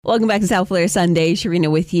Welcome back to South Florida Sunday. Sharina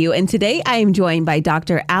with you. And today I am joined by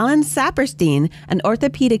Dr. Alan Saperstein, an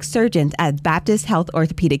orthopedic surgeon at Baptist Health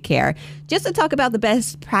Orthopedic Care, just to talk about the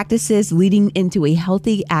best practices leading into a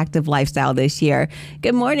healthy, active lifestyle this year.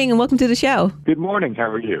 Good morning and welcome to the show. Good morning. How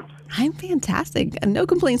are you? I'm fantastic. No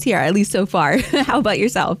complaints here, at least so far. How about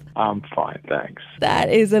yourself? I'm fine, thanks. That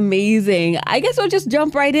is amazing. I guess we'll just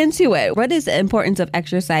jump right into it. What is the importance of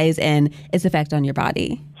exercise and its effect on your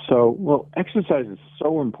body? Exercise is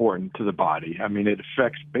so important to the body. I mean, it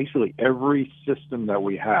affects basically every system that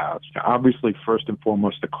we have. Obviously, first and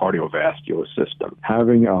foremost, the cardiovascular system.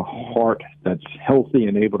 Having a heart that's healthy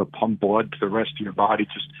and able to pump blood to the rest of your body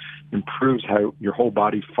just improves how your whole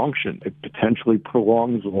body functions. It potentially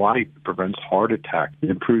prolongs life, prevents heart attack. It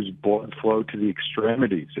improves blood flow to the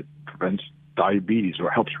extremities. It prevents diabetes,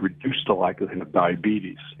 or helps reduce the likelihood of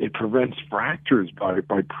diabetes. It prevents fractures by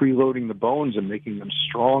preloading the bones and making them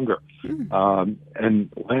stronger. And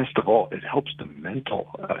last of all, it helps the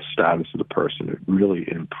mental status of the person. It really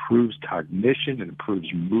improves cognition, it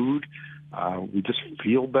improves mood. We just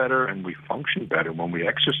feel better and we function better when we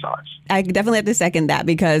exercise. I definitely have to second that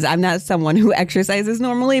because I'm not someone who exercises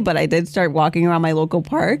normally, but I did start walking around my local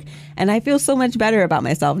park and I feel so much better about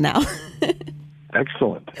myself now.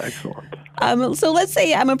 Excellent. So let's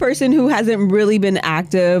say I'm a person who hasn't really been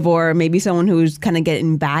active, or maybe someone who's kind of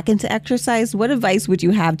getting back into exercise. What advice would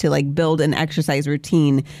you have to build an exercise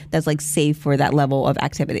routine that's safe for that level of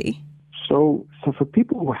activity? So for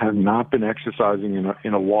people who have not been exercising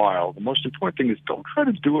in a while, the most important thing is don't try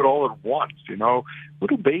to do it all at once.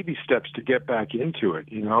 Little baby steps to get back into it.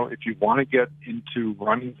 If you want to get into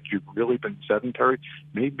running, if you've really been sedentary,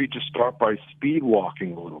 maybe just start by speed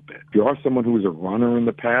walking a little bit. If you are someone who was a runner in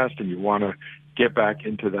the past and you want to get back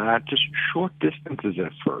into that, just short distances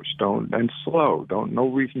at first. And slow. No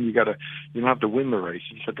reason you don't have to win the race.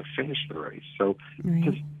 You just have to finish the race. So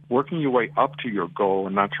Just working your way up to your goal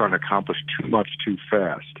and not trying to accomplish too much too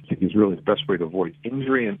fast, I think is really the best way to avoid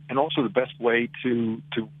injury and also the best way to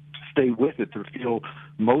stay with it, to feel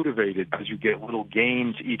motivated as you get little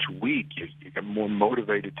gains each week. You get more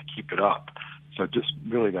motivated to keep it up. So just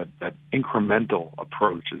really that incremental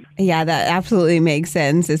approach. Yeah, that absolutely makes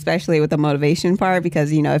sense, especially with the motivation part,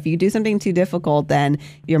 because, if you do something too difficult, then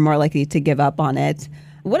you're more likely to give up on it.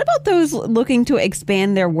 What about those looking to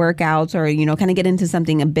expand their workouts or, kind of get into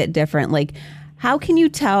something a bit different? How can you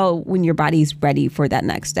tell when your body's ready for that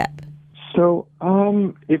next step? So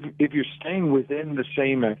if you're staying within the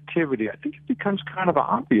same activity, I think it becomes kind of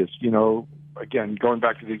obvious, Again, going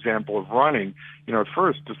back to the example of running, at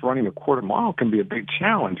first, just running a quarter mile can be a big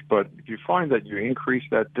challenge. But if you find that you increase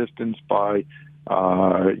that distance by,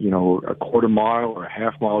 a quarter mile or a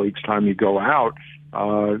half mile each time you go out,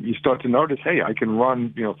 you start to notice, hey, I can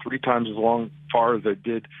run, 3 times as far as I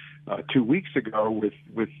did 2 weeks ago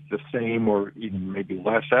with the same or even maybe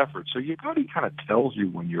less effort. So your body kind of tells you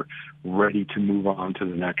when you're ready to move on to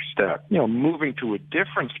the next step. Moving to a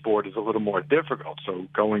different sport is a little more difficult. So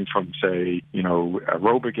going from, say,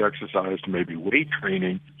 aerobic exercise to maybe weight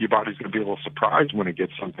training, your body's going to be a little surprised when it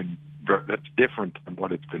gets something that's different than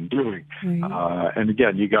what it's been doing. And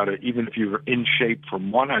again, you got to, even if you're in shape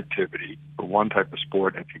from one activity or one type of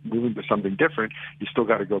sport, and if you're moving to something different, you still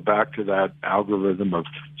got to go back to that algorithm of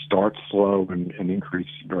start slow and increase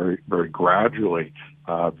very, very gradually,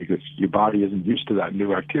 because your body isn't used to that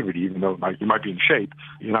new activity. Even though you might be in shape,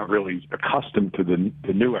 you're not really accustomed to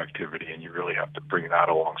the new activity, and you really have to bring that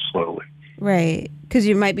along slowly. Right, because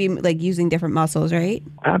you might be using different muscles, right?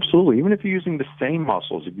 Absolutely. Even if you're using the same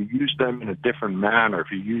muscles, if you use them in a different manner, if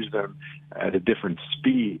you use them at a different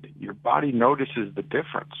speed, your body notices the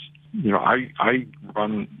difference. I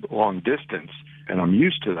run long distance, and I'm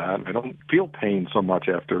used to that. I don't feel pain so much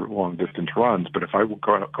after long distance runs. But if I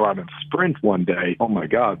go out and sprint one day, oh my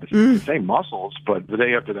God, it's the same muscles, but the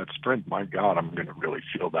day after that sprint, my God, I'm going to really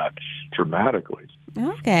feel that dramatically.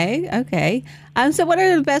 Okay. So what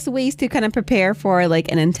are the best ways to kind of prepare for an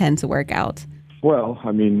intense workout? Well,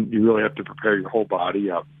 you really have to prepare your whole body.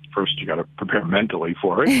 First, you got to prepare mentally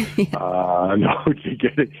for it. Know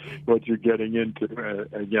what you're getting into.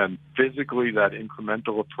 Again, physically, that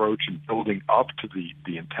incremental approach and building up to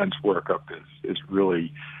the intense workup is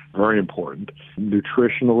really very important.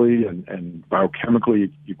 Nutritionally and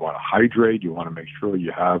biochemically, you want to hydrate. You want to make sure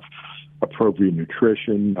you have appropriate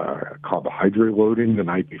nutrition. Carbohydrate loading the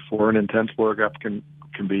night before an intense workup can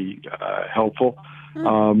be helpful.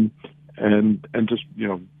 And just,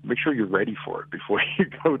 make sure you're ready for it before you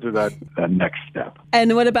go to that next step.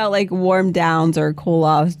 And what about warm downs or cool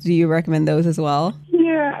offs? Do you recommend those as well?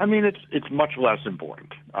 Yeah, it's much less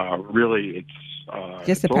important. Really, it's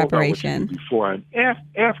Just the It's all about what you preparation. do before. And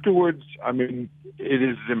afterwards, I mean, it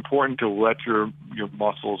is important to let your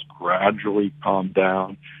muscles gradually calm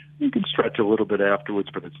down. You can stretch a little bit afterwards,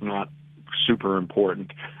 but it's not super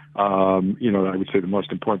important. I would say the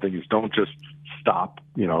most important thing is don't just stop,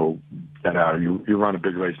 get out. You run a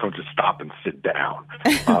big race, don't just stop and sit down.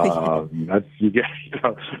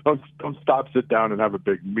 Don't stop, sit down, and have a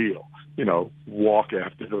big meal. Walk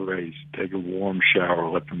after the race, take a warm shower,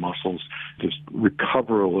 let the muscles just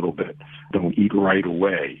recover a little bit. Don't eat right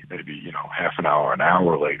away. Maybe, half an hour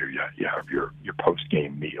later, you have your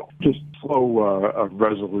post-game meal. Just slow a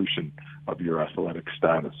resolution of your athletic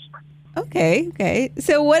status. Okay.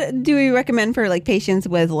 So what do we recommend for like patients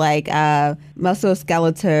with like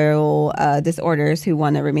musculoskeletal disorders who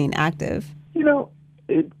want to remain active?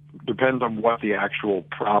 It depends on what the actual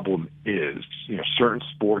problem is. Certain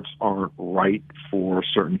sports aren't right for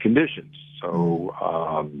certain conditions. So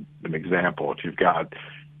an example, if you've got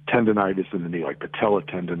tendonitis in the knee, like patella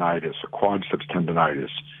tendonitis or quadriceps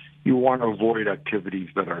tendonitis, you want to avoid activities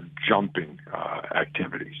that are jumping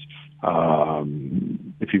activities.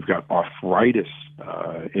 If you've got arthritis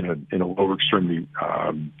in a lower extremity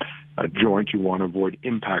joint, you want to avoid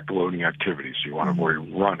impact loading activities. So you want to avoid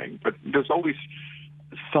running. But there's always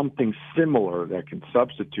something similar that can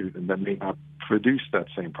substitute and that may not produce that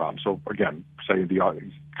same problem. So again, say the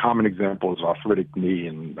common example is arthritic knee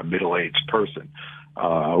in a middle-aged person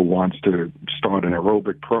who wants to start an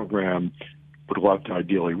aerobic program, would love to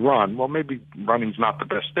ideally run. Well, maybe running's not the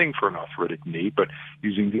best thing for an arthritic knee, but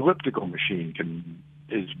using the elliptical machine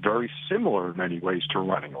is very similar in many ways to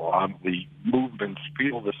running. A lot of the movements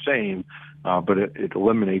feel the same, but it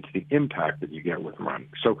eliminates the impact that you get with running.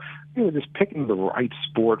 So, just picking the right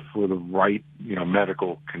sport for the right,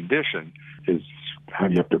 medical condition is how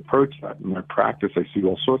you have to approach that. In my practice, I see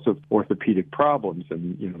all sorts of orthopedic problems,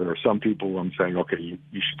 and there are some people I'm saying, okay, you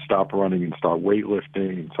should stop running and start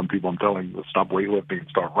weightlifting, and some people I'm telling to stop weightlifting and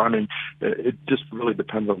start running. It just really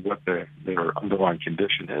depends on what their underlying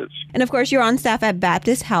condition is. And of course, you're on staff at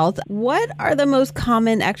Baptist Health. What are the most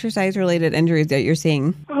common exercise-related injuries that you're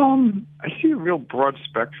seeing? I see a real broad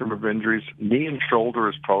spectrum of injuries. Knee and shoulder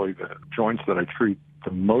is probably the joints that I treat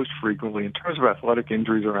the most frequently. In terms of athletic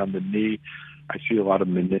injuries around the knee, I see a lot of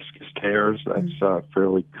meniscus tears. That's a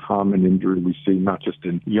fairly common injury we see not just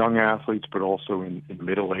in young athletes, but also in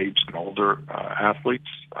middle-aged and older athletes.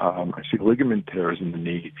 I see ligament tears in the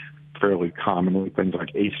knee fairly commonly, things like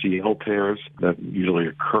ACL tears that usually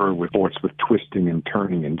occur with sports with twisting and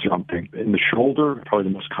turning and jumping. In the shoulder, probably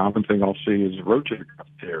the most common thing I'll see is rotator cuff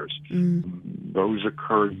tears. Those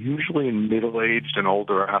occur usually in middle-aged and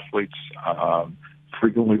older athletes,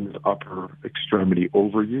 frequently with upper extremity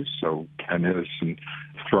overuse, so tennis and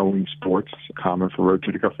throwing sports are common for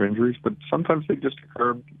rotator cuff injuries, but sometimes they just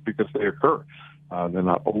occur because they occur. They're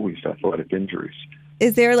not always athletic injuries.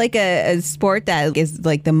 Is there like a sport that is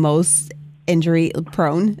like the most injury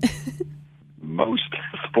prone? Most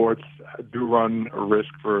sports do run a risk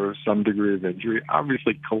for some degree of injury.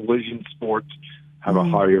 Obviously, collision sports have a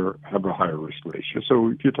higher risk ratio. So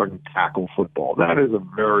if you're talking tackle football, that is a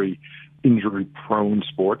very injury-prone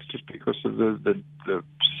sport just because of the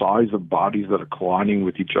size of bodies that are colliding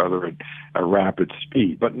with each other at a rapid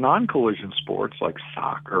speed. But non-collision sports like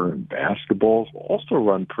soccer and basketball also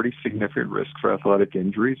run pretty significant risk for athletic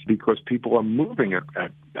injuries because people are moving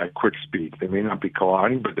at quick speeds. They may not be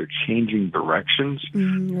colliding, but they're changing directions.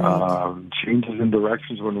 Right. Changes in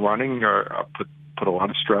directions when running put a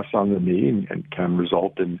lot of stress on the knee and can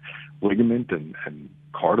result in ligament and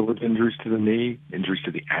cartilage injuries to the knee. Injuries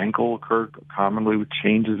to the ankle occur commonly with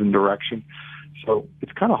changes in direction. So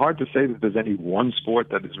it's kind of hard to say that there's any one sport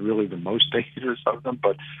that is really the most dangerous of them,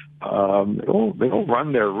 but they all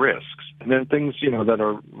run their risks. And then things, that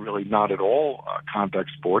are really not at all contact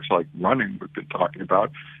sports like running we've been talking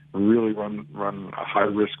about really run a high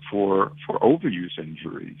risk for overuse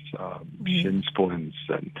injuries, shin splints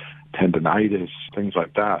and tendonitis, things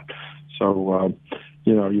like that. So,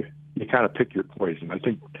 you kind of pick your poison. I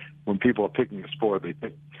think when people are picking a sport, they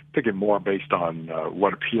pick it more based on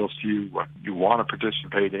what appeals to you, what you want to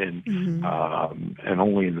participate in, and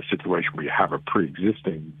only in the situation where you have a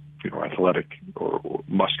pre-existing, athletic or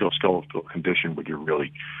musculoskeletal condition would you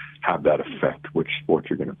really have that effect which sport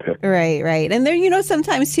you're going to pick. Right. And there,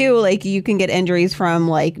 sometimes too, like you can get injuries from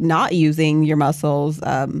like not using your muscles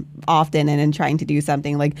often and then trying to do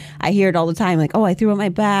something. Like I hear it all the time, like, oh, I threw out my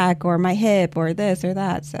back or my hip or this or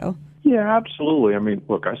that. So. Yeah, absolutely. I mean,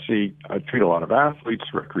 look, I treat a lot of athletes,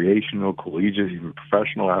 recreational, collegiate, even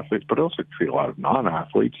professional athletes, but I also treat a lot of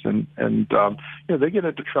non-athletes, and they get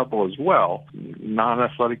into trouble as well.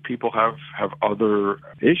 Non-athletic people have other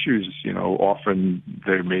issues. Often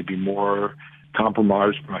they may be more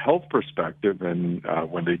compromised from a health perspective, and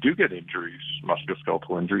when they do get injuries,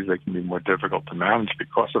 musculoskeletal injuries, they can be more difficult to manage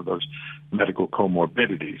because of those medical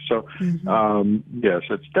comorbidities. So, yes,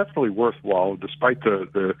 it's definitely worthwhile, despite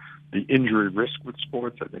the injury risk with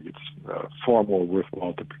sports. I think it's far more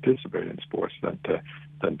worthwhile to participate in sports than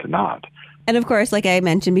to not. And of course, like I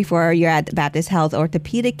mentioned before, you're at Baptist Health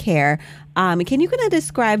Orthopedic Care. Can you kind of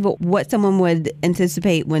describe what someone would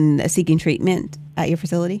anticipate when seeking treatment at your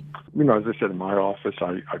facility? As I said, in my office,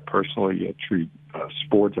 I personally treat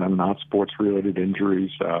sports and not sports-related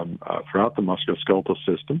injuries throughout the musculoskeletal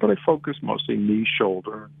system, but I focus mostly knee,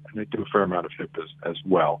 shoulder, and I do a fair amount of hip as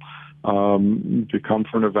well. If you come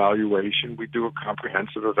for an evaluation, we do a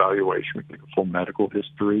comprehensive evaluation. We take a full medical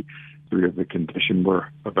history of the condition we're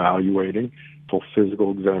evaluating, full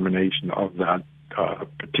physical examination of that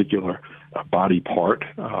particular body part,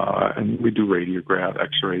 and we do radiograph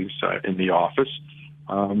x-rays in the office.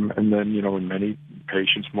 And then, in many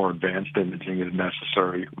patients, more advanced imaging is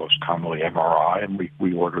necessary, most commonly MRI, and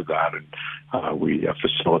we order that, and we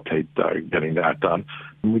facilitate getting that done.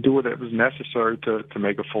 And we do whatever is necessary to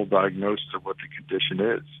make a full diagnosis of what the condition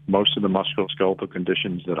is. Most of the musculoskeletal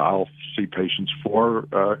conditions that I'll see patients for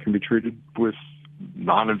can be treated with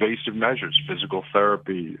non-invasive measures, physical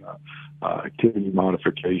therapy, activity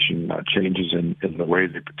modification, changes in the way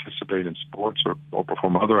they participate in sports or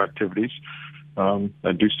perform other activities.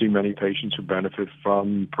 I do see many patients who benefit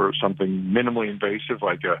from something minimally invasive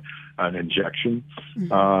like an injection,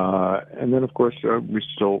 and then of course I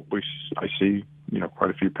see quite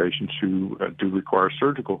a few patients who do require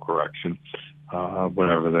surgical correction,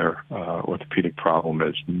 whatever their orthopedic problem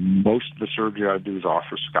is. Most of the surgery I do is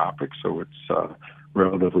arthroscopic, so it's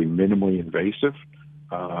relatively minimally invasive.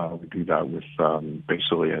 We do that with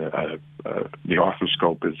basically the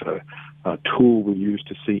arthroscope is a tool we use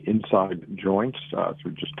to see inside joints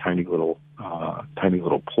through just tiny little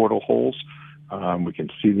portal holes. We can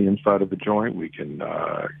see the inside of the joint. We can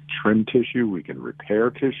trim tissue. We can repair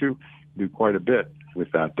tissue. Do quite a bit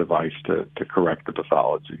with that device to correct the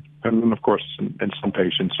pathology. And then, of course, in some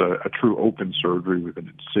patients, a true open surgery with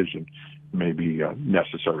an incision may be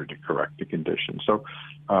necessary to correct the condition. So,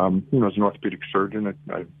 as an orthopedic surgeon,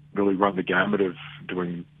 I really run the gamut of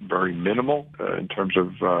doing very minimal in terms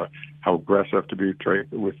of how aggressive I have to be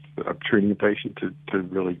with treating a patient to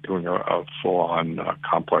really doing a full-on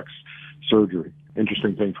complex surgery.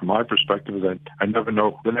 Interesting thing from my perspective is that I never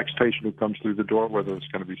know the next patient who comes through the door, whether it's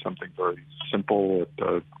going to be something very simple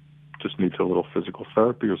that just needs a little physical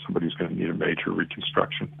therapy or somebody who's going to need a major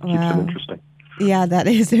reconstruction. Wow. Keeps it interesting. Yeah, that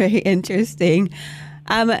is very interesting.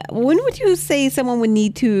 When would you say someone would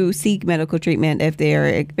need to seek medical treatment if they're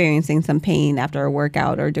experiencing some pain after a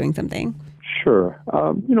workout or doing something? Sure.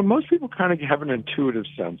 Most people kind of have an intuitive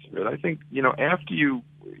sense of it. I think,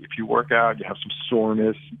 if you work out, you have some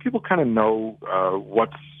soreness, people kind of know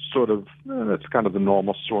what's that's kind of the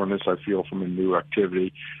normal soreness I feel from a new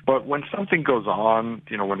activity. But when something goes on,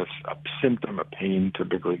 when a symptom of pain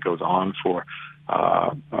typically goes on for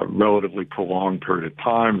a relatively prolonged period of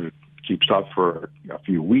time, it keeps up for a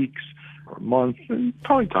few weeks or a month, and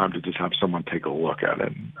probably time to just have someone take a look at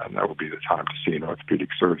it, and that would be the time to see an orthopedic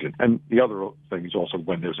surgeon. And the other thing is also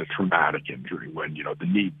when there's a traumatic injury, when, the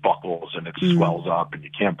knee buckles and it swells up and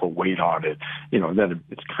you can't put weight on it, then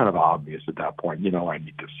it's kind of obvious at that point, I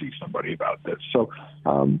need to see somebody about this. So,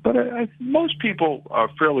 but most people are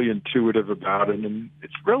fairly intuitive about it, and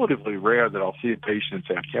it's relatively rare that I'll see a patient and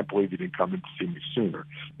say, I can't believe you didn't come in to see me sooner.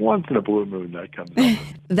 Once in a blue moon that comes up.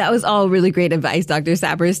 That was all really great advice, Dr.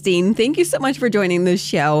 Saperstein. Thank you so much for joining this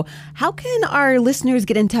show. How can our listeners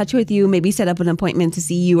get in touch with you, maybe set up an appointment to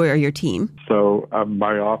see you or your team? So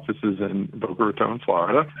my office is in Boca Raton,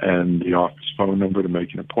 Florida, and the office phone number to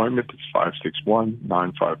make an appointment is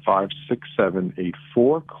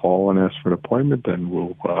 561-955-6784. Call and ask for an appointment, and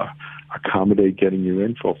we'll accommodate getting you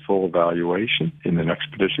in for a full evaluation in an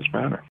expeditious manner.